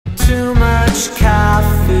too much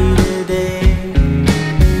coffee today,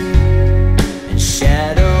 and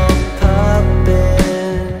shadow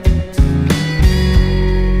puppets,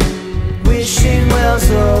 wishing wells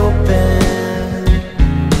open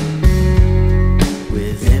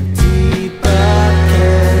with empty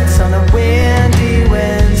buckets on a windy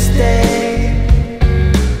Wednesday.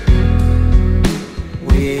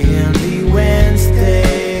 Windy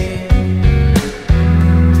Wednesday.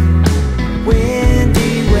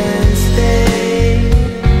 Windy Wednesday.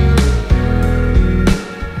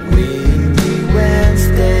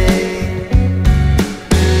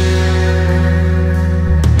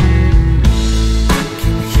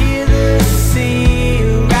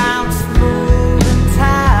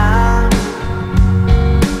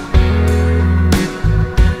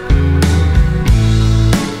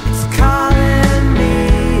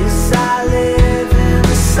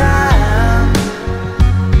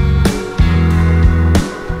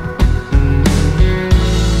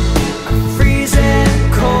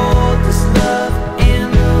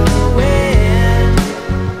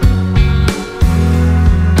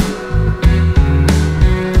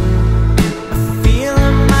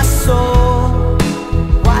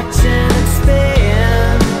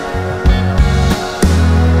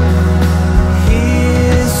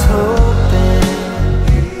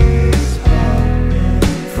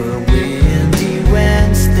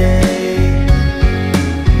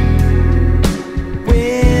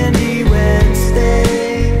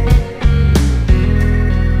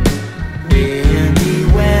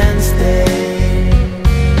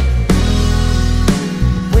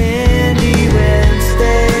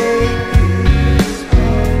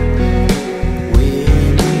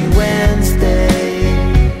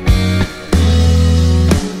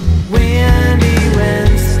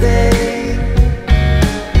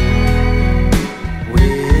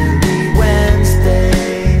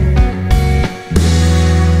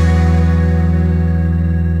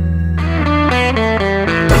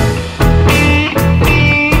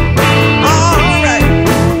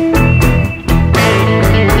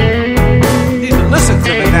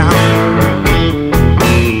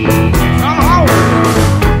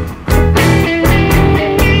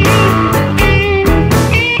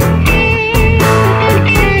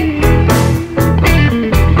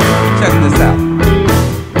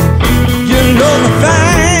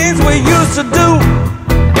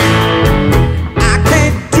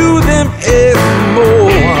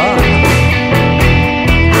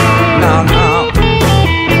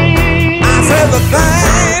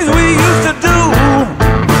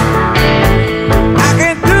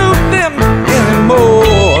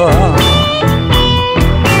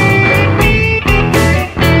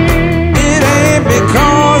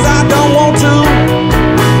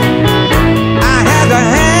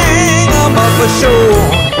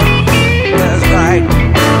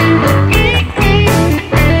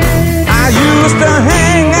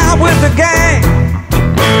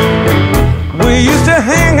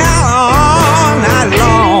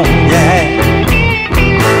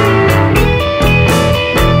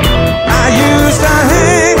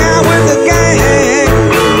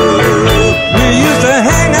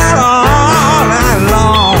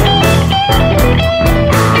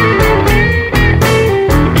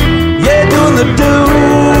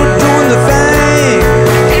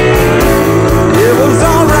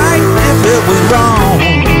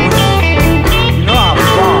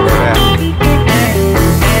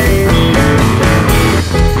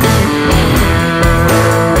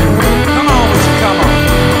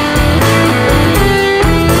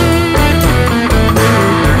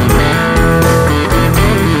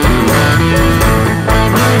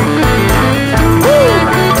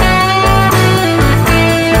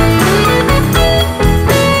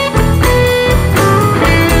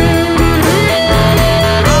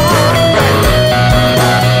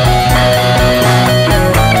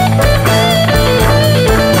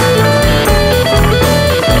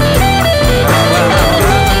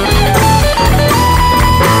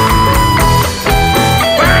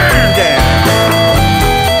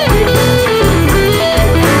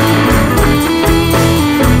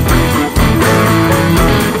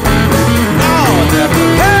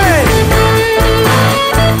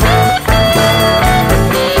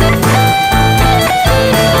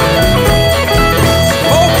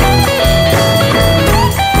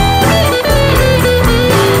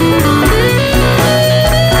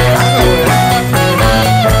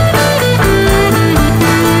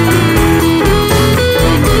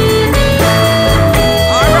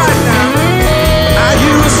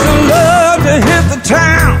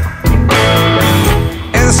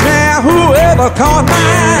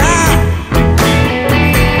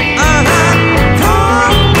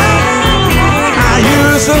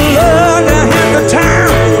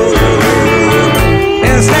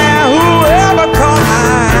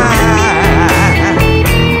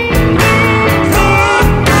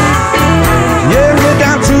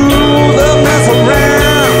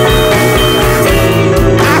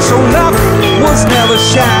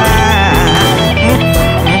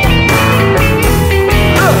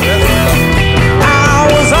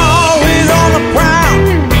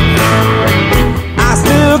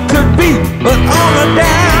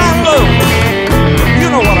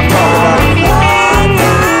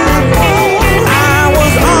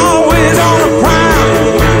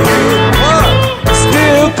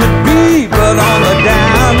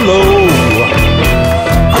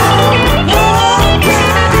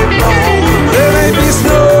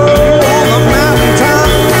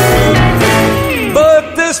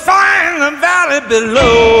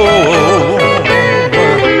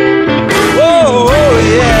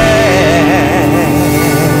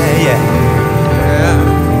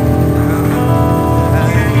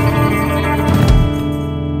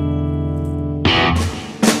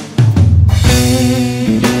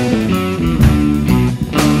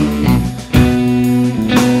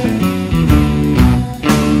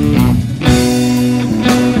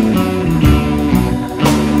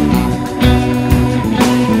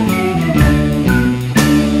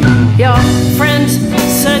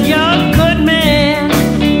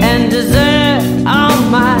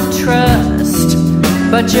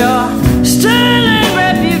 but your sterling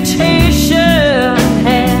reputation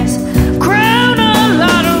has ground a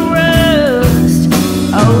lot of rust.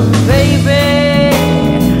 Oh, baby,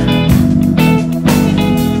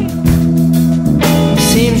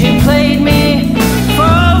 seems you played me for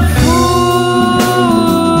a fool.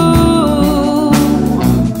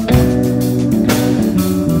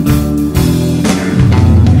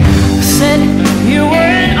 Said you were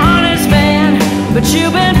an honest man, but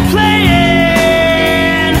you've been playing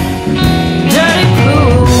dirty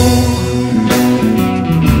pool.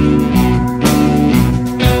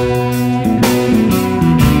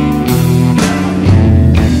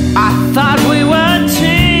 I thought we were a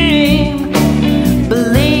team,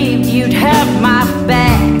 believed you'd have my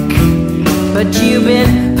back, but you've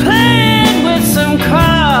been playing with some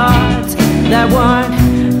cards that weren't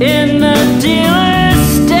in the dealer's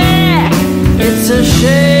stack. It's a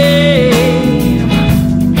shame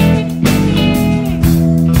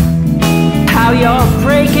how you're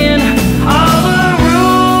breaking all the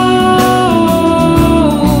rules.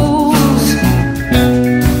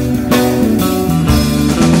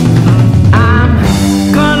 I'm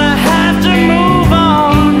gonna have to move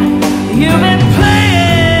on. You've been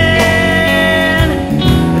playing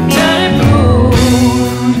dirty pool,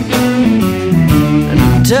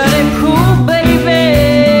 dirty pool, baby.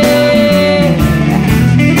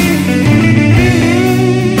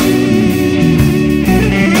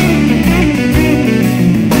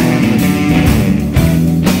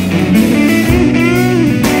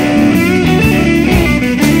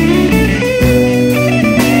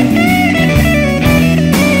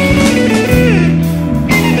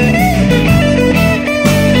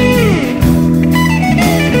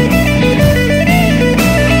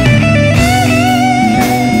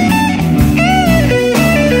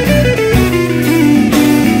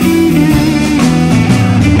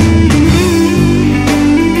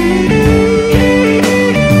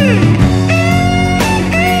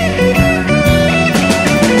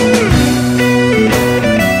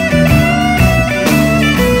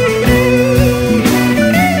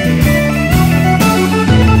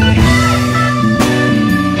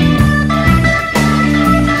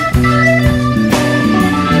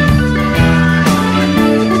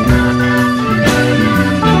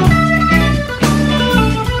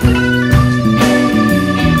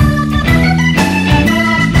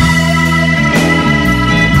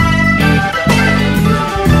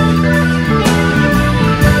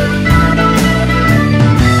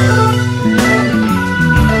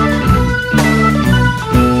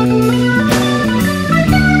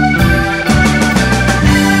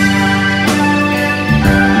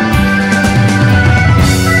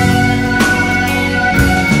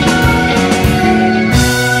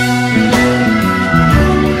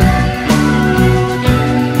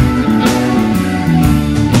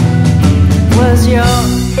 Was your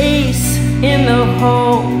ace in the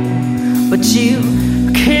hole, but you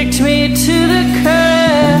kicked me to the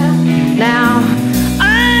curb. Now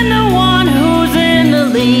I'm the one who's in the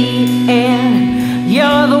lead, and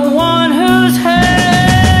you're the one who's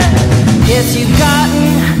hurt. Yes, you've gotten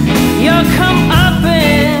your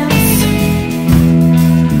comeuppance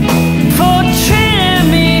for treating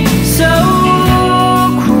me so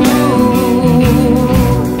cruel.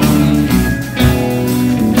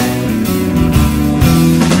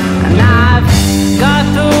 And I've got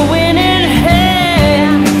the winning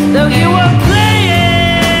hand, though you were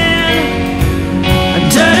playing a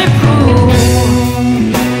dirty pool.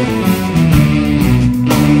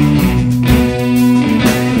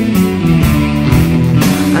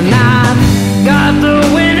 And I've got the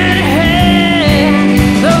winning hand,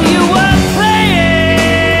 though you were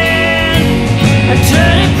playing a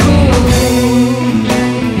dirty pool.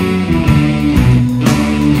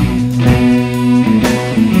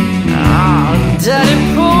 Oh, dirty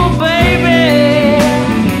pool, baby.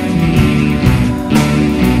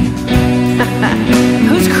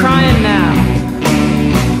 Who's crying now?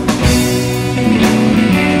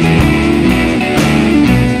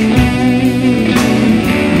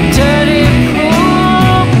 Dirty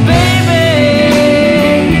pool, baby.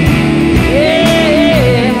 Yeah.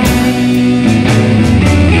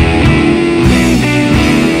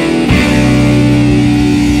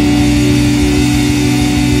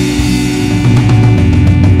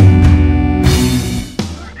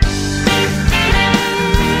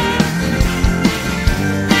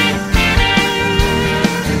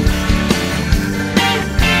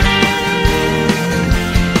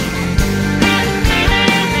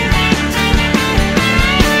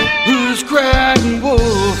 Who's crying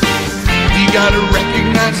wolf? You gotta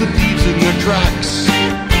recognize the thieves in their tracks.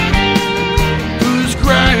 Who's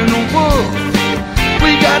crying wolf?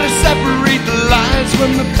 We gotta separate the lies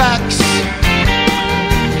from the facts.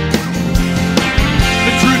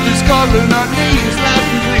 The truth is calling our names loud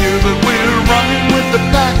and clear, but we're running with the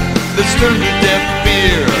pack that's turned to deaf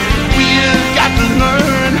ear. We've got to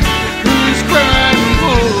learn who's crying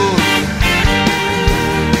wolf.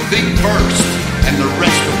 Think first, and the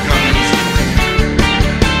rest will come easy.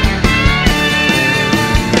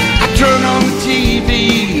 I turn on the TV,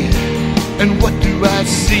 and what do I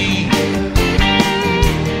see?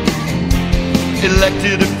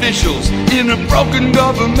 Elected officials in a broken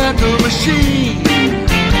governmental machine,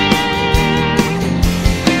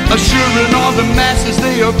 assuring all the masses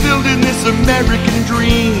they are building this American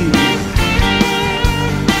dream,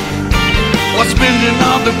 while spending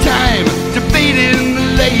all the time debating the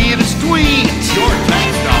latest tweets. Your tax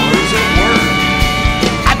dollars at work.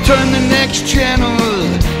 I turn the next channel,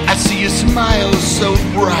 I see a smile so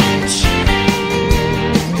bright,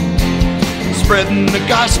 spreading the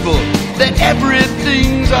gospel that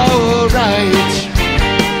everything's alright.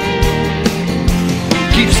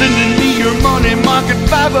 Keep sending me your money market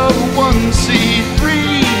 501c3,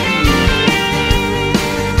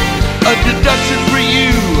 a deduction for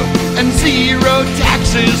you and zero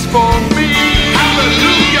taxes for me.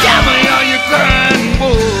 Hallelujah! Tell me, are you crying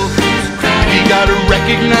wolf? We gotta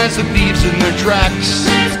recognize the thieves in their tracks.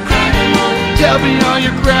 Tell me, are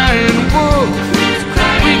you crying wolf?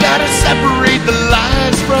 We gotta separate the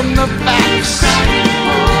lies from the facts.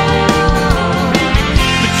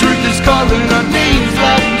 The truth is calling our names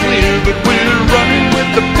loud and clear, but we're running with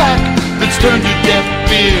the pack that's turned to deaf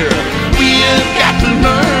ear. We have got to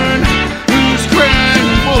learn who's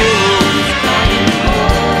crying wolf.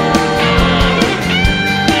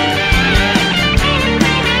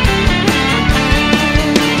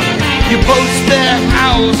 You post their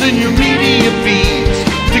howls in your media feeds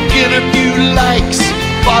to get a few likes,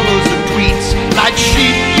 follows and tweets. Like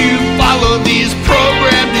sheep you follow these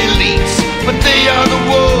programmed elites, but they are the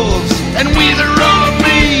wolves and we the raw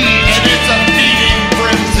meat. And it's a feeding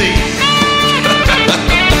frenzy.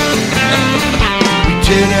 We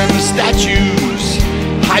tear down the statues,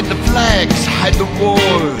 hide the flags, hide the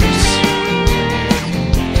wars.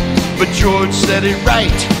 But George said it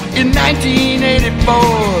right in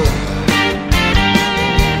 1984.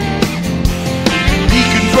 He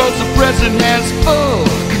controls the present, has full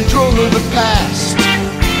control of the past,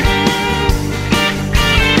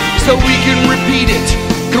 so we can repeat it,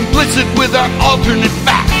 complicit with our alternate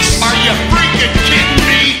facts. Are you freaking kidding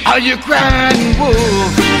me? Are you crying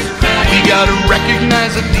wolf? We gotta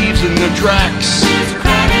recognize the thieves in their tracks.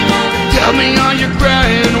 Tell me, are you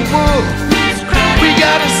crying wolf? We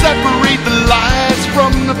gotta separate the lies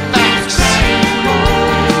from the facts.